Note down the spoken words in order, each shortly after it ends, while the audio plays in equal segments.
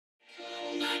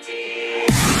I'm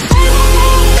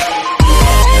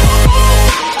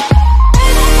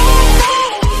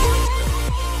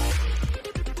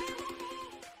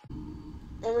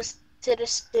a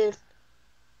citizen.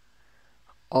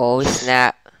 Oh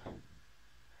snap!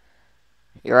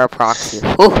 You're a proxy.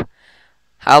 Whew.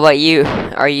 How about you?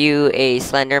 Are you a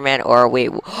Slender Man or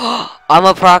wait? I'm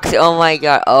a proxy. Oh my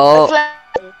god. Oh,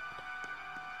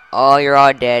 oh, you're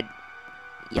all dead.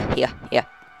 Yeah, yeah, yeah,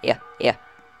 yeah, yeah.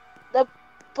 The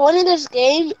point of this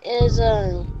game is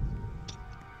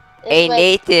Hey it's like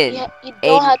Nathan. you Hey,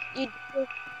 don't have you don't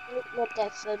look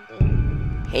at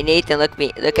something. hey Nathan. Look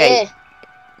me. Look at. Yeah.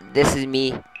 This is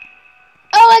me.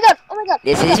 Oh my god! Oh my god!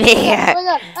 This Oh my is god! me. Oh my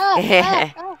god! Oh my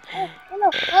god! Hello!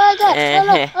 Oh my god!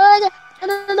 Hello! Oh my god! No!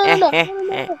 No! No! No! No!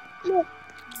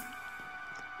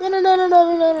 No! No! No! No! No!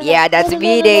 No! No! Yeah, that's No!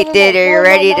 me, No! No! Nathan. Are you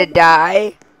ready to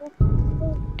die?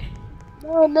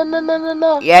 No! No! No! No! No!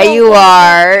 No! Yeah, No! you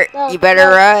are. No! You better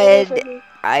No! Away run. from me.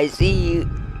 I see you.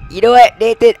 You know what,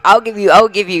 Nathan? I'll give you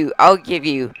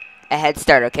a head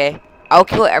start, okay? I'll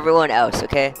kill everyone else,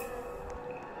 okay?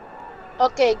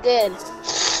 Okay, good.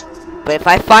 But if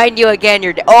I find you again,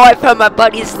 you're oh, I found my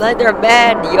buddy Slender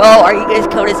Man. Yo, are you gonna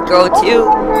kill this girl too?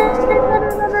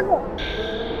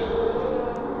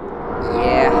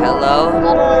 Yeah, hello.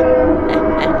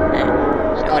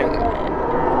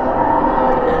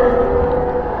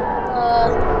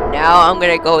 Now I'm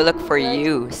gonna go look for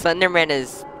you. Slenderman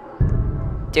is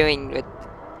doing with.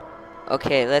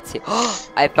 Okay, let's see.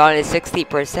 I found a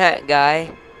 60%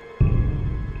 guy.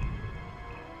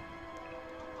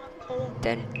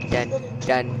 Dun dun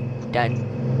dun dun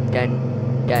dun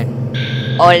dun.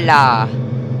 Hola.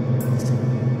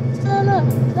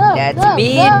 That's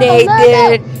me,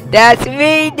 Nathan. That's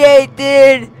me,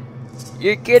 Nathan.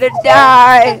 You're gonna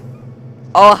die.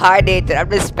 Oh, hi, Nathan. I'm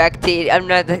just spectating. I'm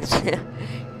not.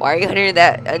 Why are you under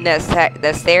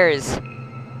that stairs?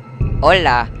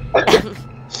 Hola. Why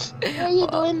are you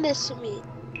doing this to me?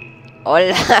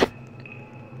 Hola.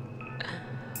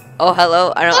 Oh,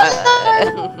 hello. I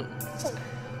don't.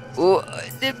 Ooh.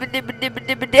 Get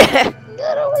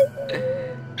away from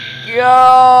me.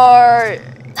 Yar.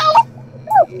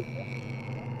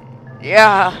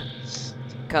 Yeah.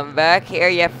 Come back here.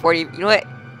 You have 40. You know what?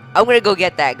 I'm gonna go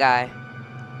get that guy.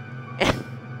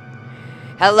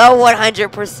 Hello,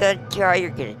 100% cure. You're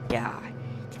gonna die.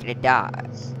 You're gonna die.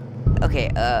 Okay.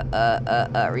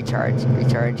 Recharge.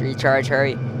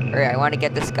 Hurry. I want to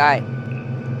get this guy.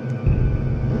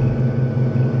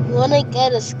 You wanna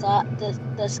get a sky?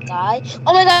 The sky?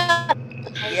 Oh my god!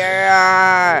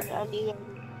 Yeah.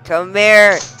 Come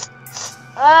here.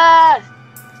 Ah!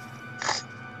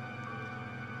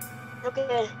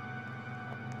 Okay.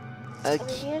 Over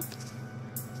Okay. here.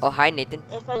 Oh, hi, Nathan.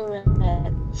 If I'm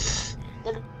red,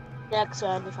 the next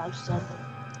round if I'm seven.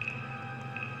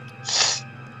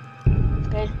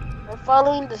 Okay. I'm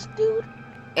following this dude.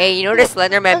 Hey, you know the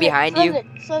Slender Man behind you?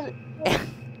 Slender.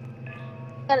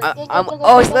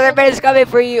 Oh, Slender Man is coming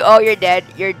for you. Oh, you're dead.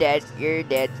 You're dead. You're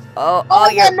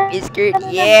screwed.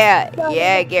 Yeah,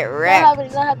 get wrecked.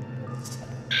 It's not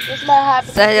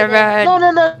happening. Slender Man. No.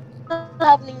 Not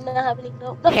happening.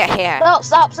 No. Yeah. No,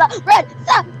 stop. Red,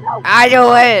 stop. No. I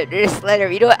know it. There's Slender.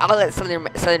 You know what? I'll let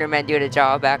Slender Man do the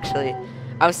job, actually.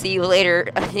 I'll see you later.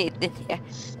 Yeah.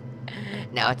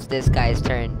 Now it's this guy's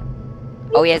turn.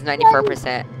 Oh, he has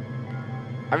 94%.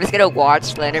 I'm just gonna watch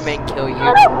Slender Man kill you.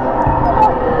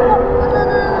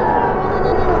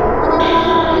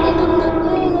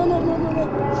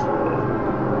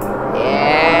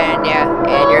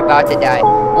 And you're about to die.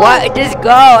 What? Just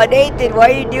go, Nathan. What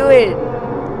are you doing?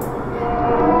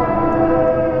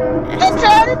 I'm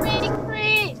trying to break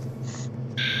free.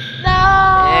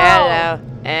 No.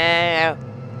 Hello.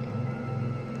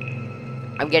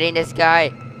 I'm getting this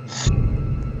guy.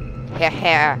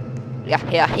 Yeah.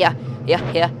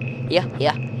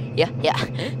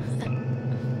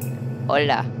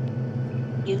 Hola.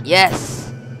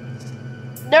 Yes.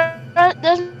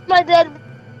 There's my dead.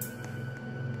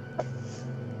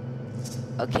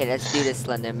 Okay, let's do this,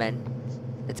 Slenderman.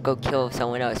 Let's go kill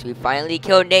someone else. We finally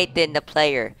killed Nathan, the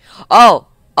player. Oh.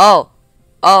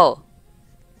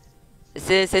 The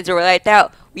citizens were wiped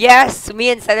out. Yes, me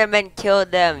and Slenderman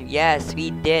killed them. Yes, we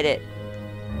did it.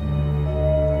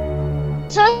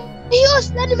 So you were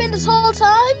Slenderman this whole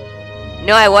time?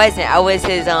 No, I wasn't. I was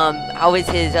his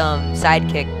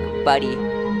sidekick buddy.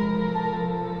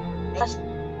 I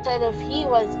said if he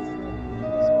was.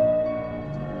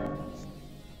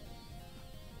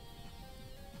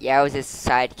 Yeah, I was his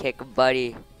sidekick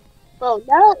buddy. Bro,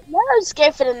 now I'm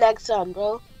scared for the next one,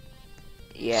 bro.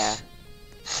 Yeah.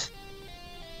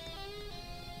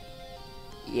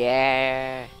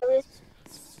 Yeah.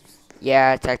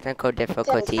 Yeah, technical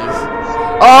difficulties.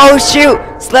 Oh shoot!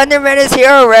 Slenderman is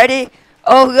here already!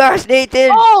 Oh gosh,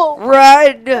 Nathan! Oh!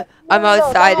 Run! I'm No,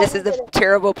 outside. don't This let me is a get it.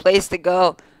 terrible place to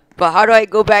go. But how do I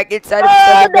go back inside if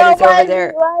Oh Slenderman no, is over why me?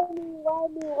 there? Why me? Why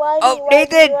me? Why Oh, me? Why me?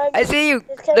 Nathan! Why I me? see you!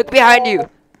 This can't Look be behind you! bad.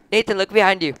 Nathan, look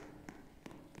behind you.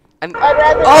 I'd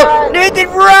rather Oh! run. Nathan,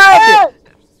 run!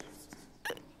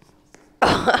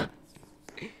 Ah!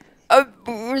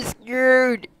 We're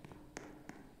screwed.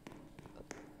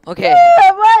 Okay.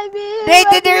 Ah, why me?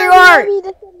 Nathan, Why me? there you Why me? are! Why me?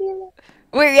 This can't be bad.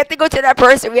 Wait, we have to go to that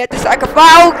person. We have to sacrifice.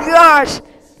 Oh gosh!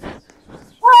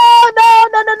 Oh no!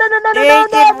 No! No! No! No! No!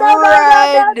 Nathan, No! No! No! No!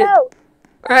 No! run! No!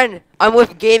 Run! I'm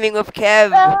with gaming with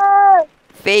Kev. Ah!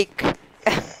 Fake.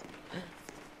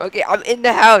 Okay, I'm in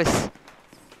the house.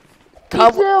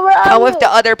 Me too. Where are Come you? with the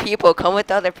other people. Come with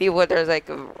the other people. There's like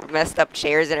messed up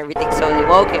chairs and everything, so they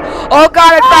won't get. Oh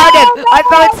God! I found him! I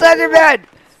found Slenderman.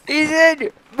 He's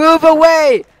in. Move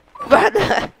away!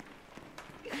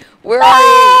 Where are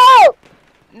you?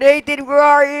 No! Nathan, where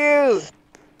are you?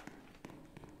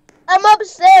 I'm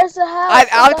upstairs. The house. I'm in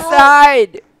the house.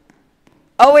 outside.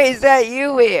 Oh wait, is that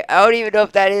you? Wait, I don't even know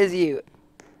if that is you.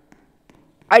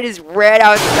 I just ran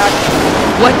outside.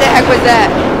 What the heck was that?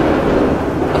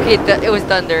 Okay, it was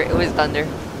thunder. It was thunder.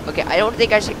 Okay, I don't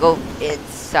think I should go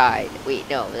inside. Wait,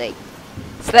 no, like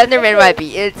Slenderman might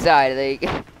be inside.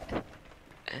 Like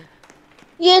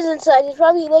He is inside. He's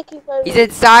probably looking for me. he's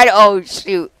inside. Oh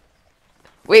shoot.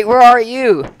 Wait, where are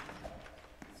you?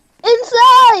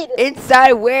 Inside.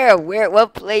 Inside where? Where?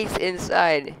 What place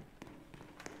inside?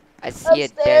 I see a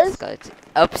dead Upstairs. skeleton.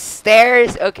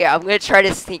 Upstairs? Okay, I'm gonna try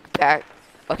to sneak back.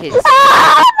 Okay,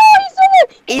 Ah! No, he's in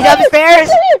here. he's upstairs?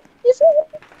 He's in here. He's in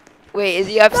here. Wait, is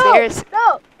he upstairs?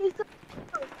 No, he's in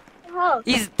the house.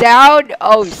 He's down?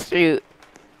 Oh shoot.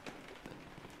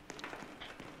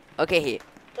 Okay,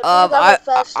 I'm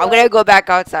gonna go back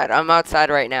outside. I'm outside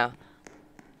right now.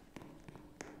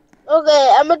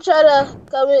 Okay, I'm gonna try to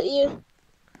come at you.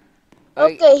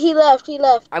 Okay, he left. He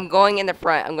left. I'm going in the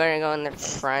front. I'm gonna go in the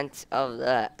front of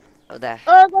the Oh,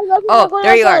 Oh,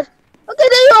 there you are. Okay,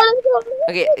 there you are. Let's go.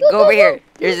 Okay, go over here.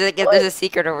 There's a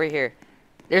secret over here.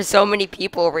 There's so many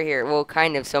people over here. Well,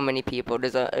 kind of so many people.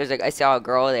 I saw a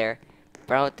girl there.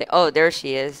 But I don't think. Oh, there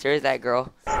she is. There's that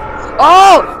girl.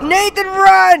 Oh, Nathan,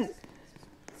 run!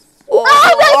 Oh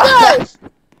my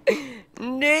gosh!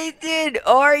 Nathan,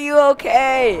 are you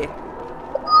okay?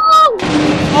 Oh,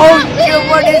 Oh, shit,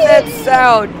 what is that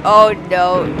sound? Oh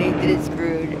no, Nathan is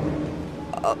screwed.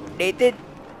 Oh, Nathan?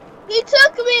 he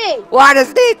took me. Why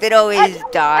does Nathan always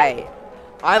die?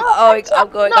 I'm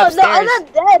going upstairs. No, I'm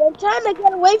not dead. I'm trying to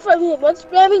get away from him. I'm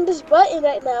spamming this button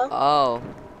right now. Oh,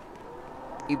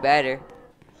 you better.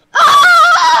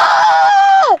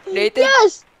 Ah! Nathan?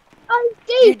 Yes! I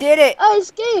escaped! You did it! I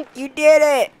escaped! You did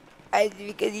it!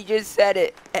 Because you just said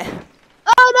it.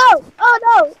 Oh no! Oh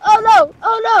no! Oh no!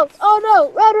 Oh no! Oh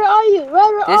no! Red, where are you? Red,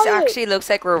 where This are you? actually looks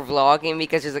like we're vlogging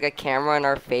because there's like a camera on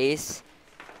our face.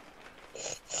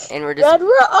 And we're just... Red,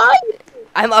 where are you?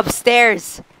 I'm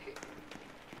upstairs!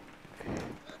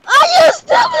 Are you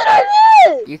stupid or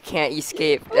this? You can't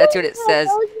escape. That's what it says.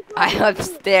 I'm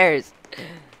upstairs.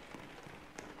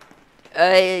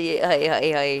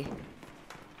 Ay.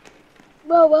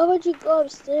 Bro, why would you go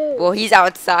upstairs? Well, he's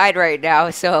outside right now,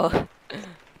 so...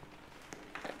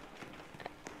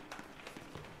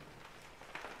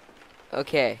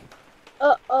 Okay.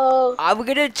 Uh-oh. I'm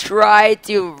gonna try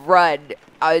to run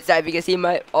outside because he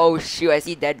might... Oh, shoot. I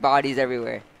see dead bodies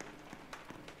everywhere.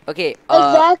 Okay,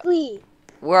 Exactly.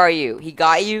 where are you? He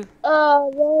got you?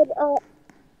 Red,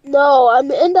 no,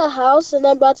 I'm in the house and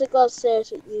I'm about to go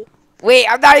upstairs with you. Wait,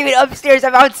 I'm not even upstairs.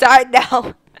 I'm outside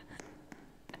now.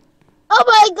 Oh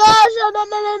my gosh!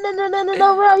 Oh,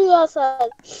 no, where are you outside?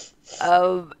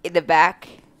 In the back.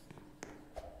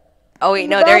 Oh, wait, In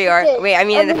no, the there back, you are. okay. Wait, I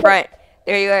mean in the front.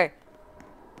 There you are.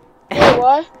 There you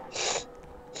are.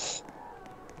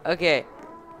 Okay.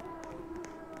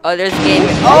 Oh, there's gaming.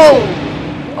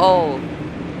 Oh.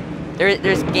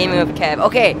 There's gaming with Kev.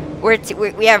 Okay,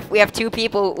 we have two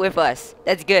people with us.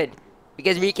 That's good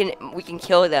because we can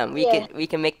kill them. We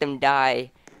can make them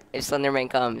die if Slenderman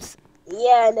comes.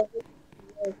 Yeah.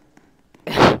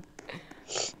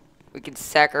 We can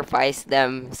sacrifice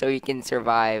them so we can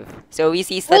survive. So we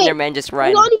see Slenderman just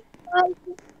run. There's only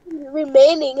 5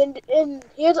 remaining, and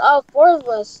here's all 4 of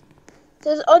us.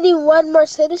 There's only one more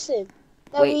citizen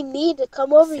that we need to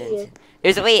come over here.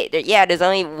 There's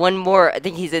only one more. I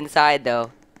think he's inside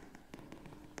though.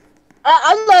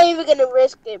 I'm not even gonna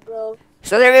risk it, bro.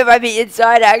 Slenderman might be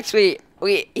inside actually.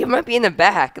 Wait, he might be in the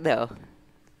back though.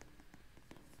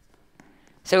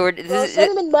 So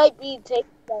Cinnamon might be taking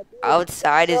that.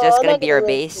 outside is So just I'm gonna not be our risk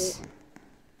base. it.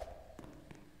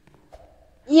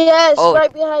 Yes, Oh,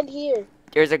 right behind here.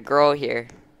 there's a girl here.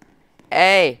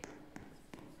 Hey.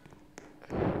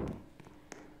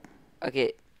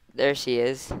 Okay, there she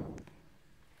is.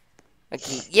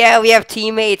 Okay, yeah, we have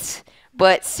teammates.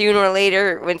 But sooner or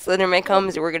later, when Slenderman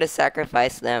comes, we're gonna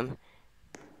sacrifice them.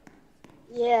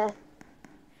 Yeah.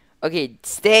 Okay,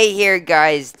 stay here,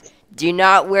 guys. Do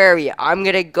not worry. I'm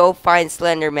gonna go find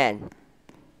Slenderman.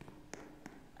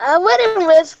 I wouldn't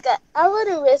risk that. I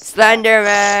wouldn't risk that.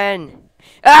 Slenderman!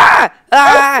 Ah!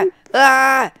 Ah!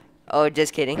 Ah! Oh,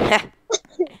 just kidding. Oh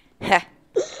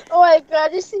my god, I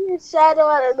just see your shadow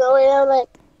out of nowhere. I'm like,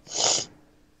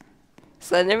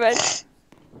 Slenderman?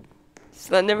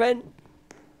 Slenderman?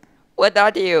 What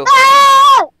are you?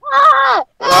 ah! Ah!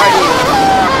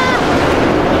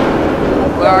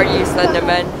 Where are you? Where are you, Ah!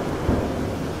 Slenderman?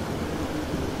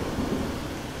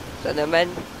 Slenderman?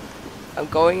 I'm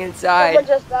going inside. Someone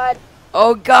just died.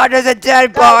 Oh god, there's a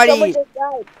dead Guys, someone body! just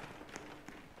died.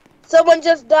 Someone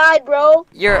just died, bro.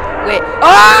 Wait.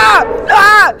 Ah!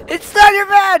 Ah! It's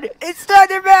Slenderman! It's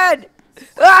Slenderman!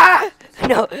 Ah!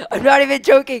 No, I'm not even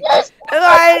joking. Yes!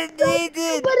 Ah,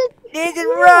 Nathan! Nathan,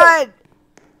 run!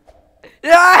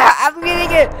 Ah, I'm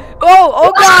getting it!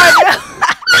 Oh god!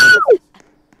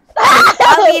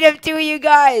 I'll eat him too, you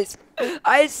guys!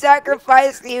 I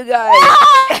sacrificed you guys!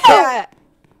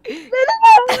 No, no,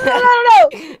 no, no, no, no,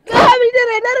 no,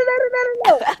 no, no, no,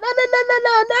 no,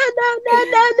 no, no,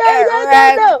 no, no,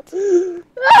 no, no.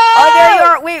 Oh, there you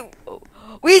are! Wait!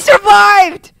 We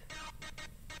survived!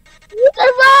 You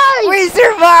survived! We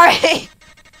survived!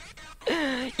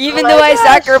 Even Oh though my I gosh.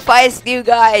 sacrificed you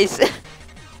guys!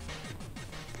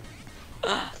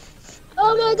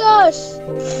 Oh my gosh!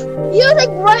 You was like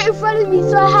right in front of me,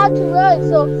 so I had to run.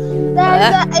 So then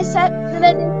I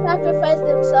didn't sacrifice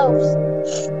themselves.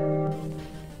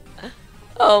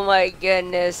 Oh my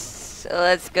goodness.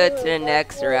 Let's go to the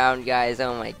next round, guys.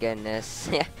 Oh my goodness.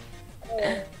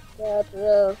 Oh,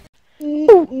 bro.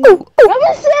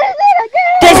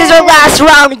 This is our last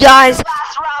round, guys.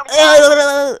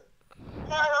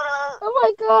 Oh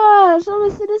my gosh! I'm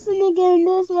a citizen again.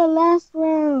 This is my last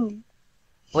round.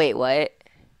 Wait, what?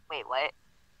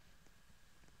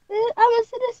 I'm a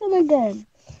citizen again.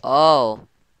 Oh.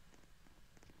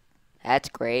 That's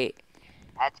great.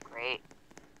 Huh?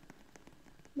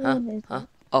 What is Huh? it?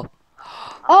 Oh.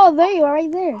 Oh, there you are,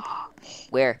 right there.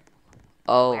 Where?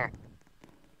 Oh.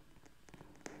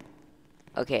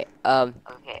 Okay,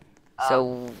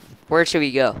 so where should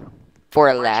we go for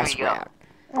a last round?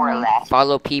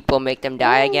 Follow people, make them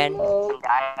die again?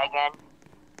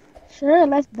 Sure,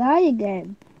 let's die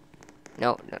again.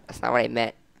 No, that's not what I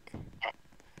meant.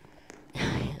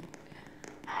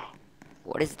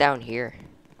 What is down here?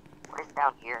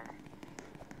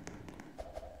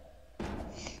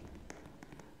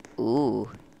 Ooh.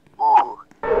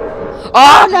 Oh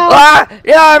no. Ah!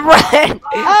 Yeah, run!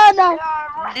 Oh no!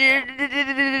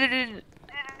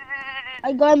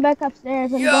 I'm going back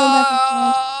upstairs. I'm going back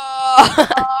upstairs.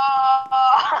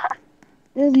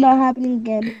 This is not happening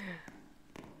again.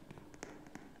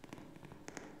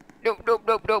 Nope.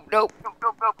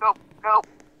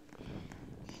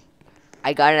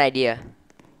 I got an idea.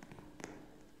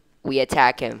 We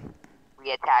attack him.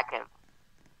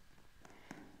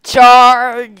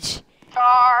 Charge!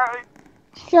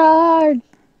 Charge!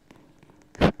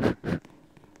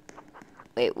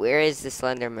 Wait, where is the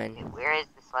Slenderman?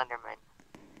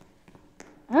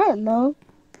 I don't know.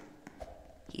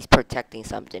 He's protecting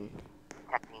something.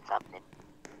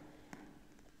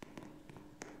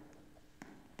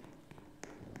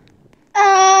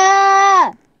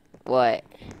 Ah! What?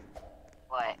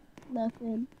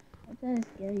 Nothing. I'm trying to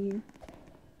scare you.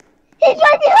 He's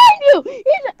right behind you!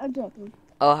 I'm joking.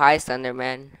 Oh, hi,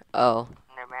 Slenderman. Oh.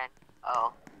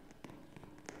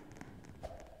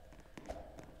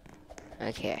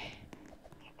 Okay.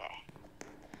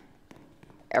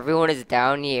 Everyone is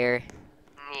down here,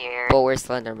 but we're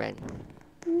Slenderman.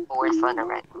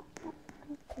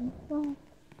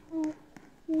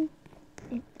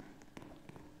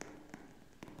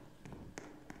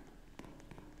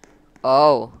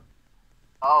 Oh.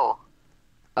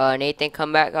 Nathan,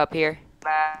 come back up here.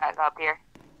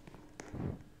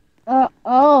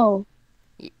 Oh.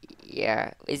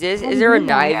 Yeah. Is there a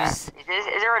knives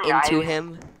into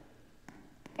him?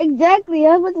 Exactly,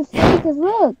 I was about to say, because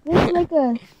look, this is like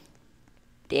a...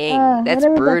 Dang, that's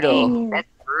whatever that brutal. thing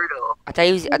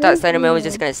is. I thought Slenderman was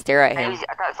just gonna stare at him.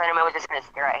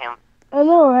 I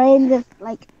know, right? And just,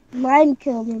 like, mind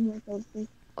killed him or something.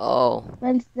 Oh. But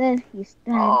instead, he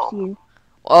stabs you.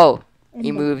 Oh. in He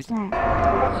the moved. back.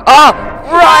 Oh!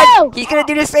 Run! No! He's gonna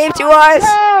do the same to us!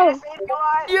 No!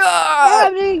 Yeah!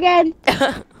 Happening again.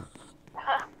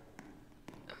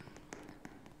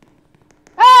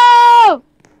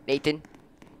 Nathan.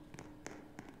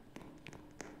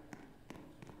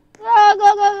 Go,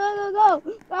 go, go, go, go,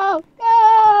 go, go,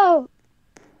 go.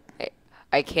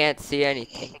 I can't see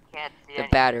anything. The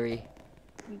battery.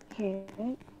 You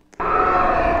can't.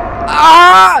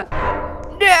 Ah!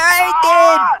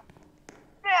 Nathan!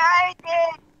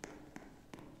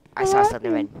 I saw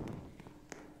Slenderman.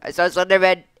 I saw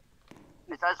Slenderman.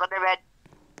 You saw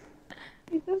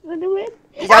Slenderman?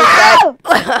 He's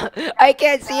outside. I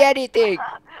can't see anything.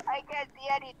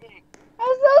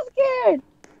 I'm so scared.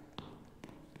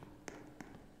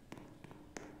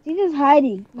 She's just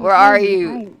hiding. Where are She's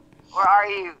you?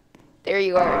 hiding. There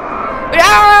you are.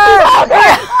 Oh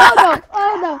no!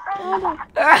 Oh no! Oh no!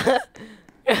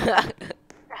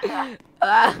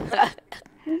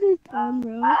 This is fun,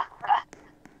 bro.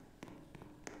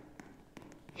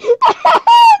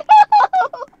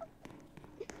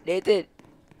 Nathan.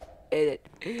 Nathan.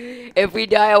 If we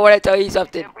die, I want to tell you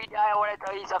something.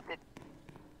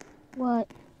 What?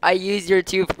 I used your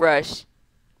toothbrush.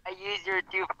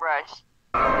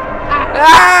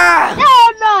 Ah!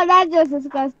 No, no, that's just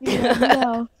disgusting.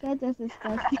 No, that's just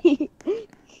disgusting.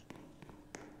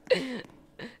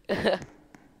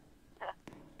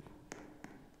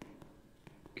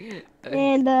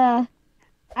 And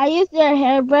I used your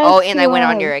hairbrush. Oh, and to, I went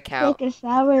on your account. Take a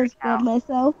shower and scrub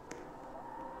myself.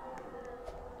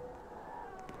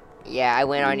 Yeah, I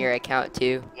went on your account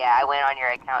too.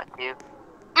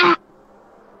 Ah!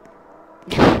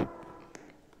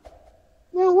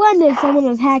 No wonder someone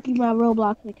was hacking my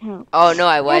Roblox account. Oh no,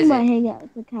 I And my wasn't.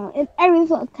 Hangouts account. And every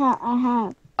single account I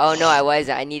have. Oh no, I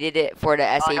wasn't. I needed it for the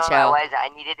SHL.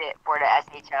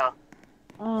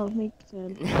 Oh, makes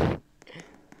sense.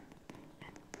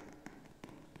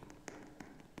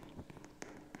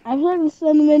 I've heard of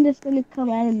cinnamon that's gonna come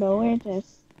out of nowhere.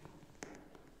 Just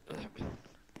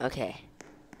Okay.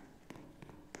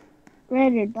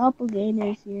 Red, your doppelganger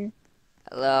is here.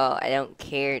 Hello, I don't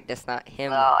care. That's not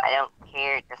him.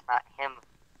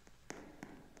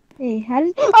 Hey, how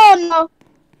does? Oh no!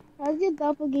 How does your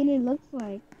doppelganger looks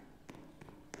like?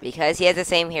 Because he has the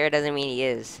same hair doesn't mean he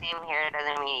is.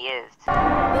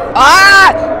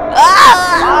 Ah!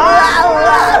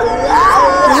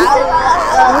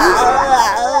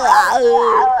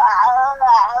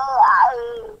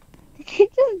 Did he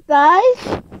just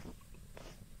die?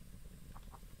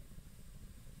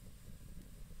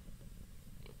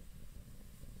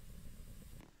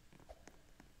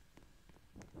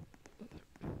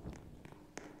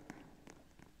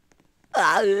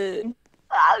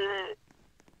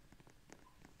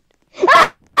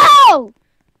 Oh!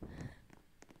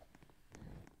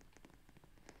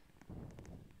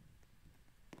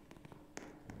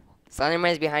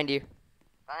 Slenderman is behind you.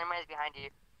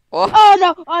 Oh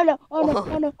no! Oh no! Oh no!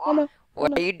 Oh no! Oh no!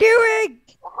 What are you doing?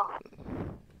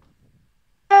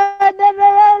 No! No! No!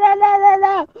 No!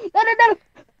 No! No! No!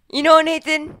 You know,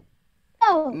 Nathan,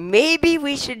 No! maybe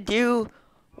we should do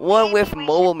one with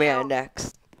Mobile Man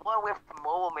next.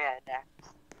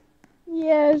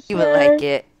 Yes, You would like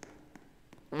it.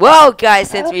 Well, guys,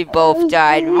 since we both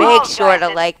died, make sure to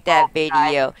like that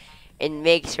video and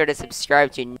make sure to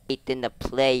subscribe to Nathan the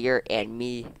Player and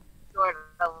me.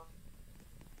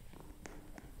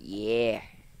 Yeah.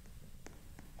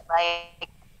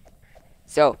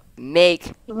 So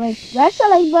make Like, that's the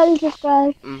like button,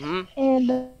 subscribe, and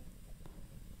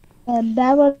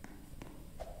that one.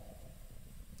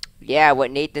 Yeah,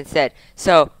 what Nathan said.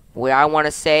 So what I want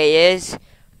to say is,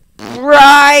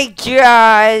 right,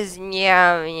 guys.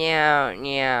 Meow, meow,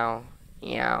 meow,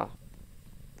 meow,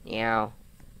 meow,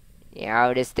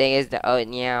 meow. This thing is the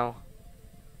meow.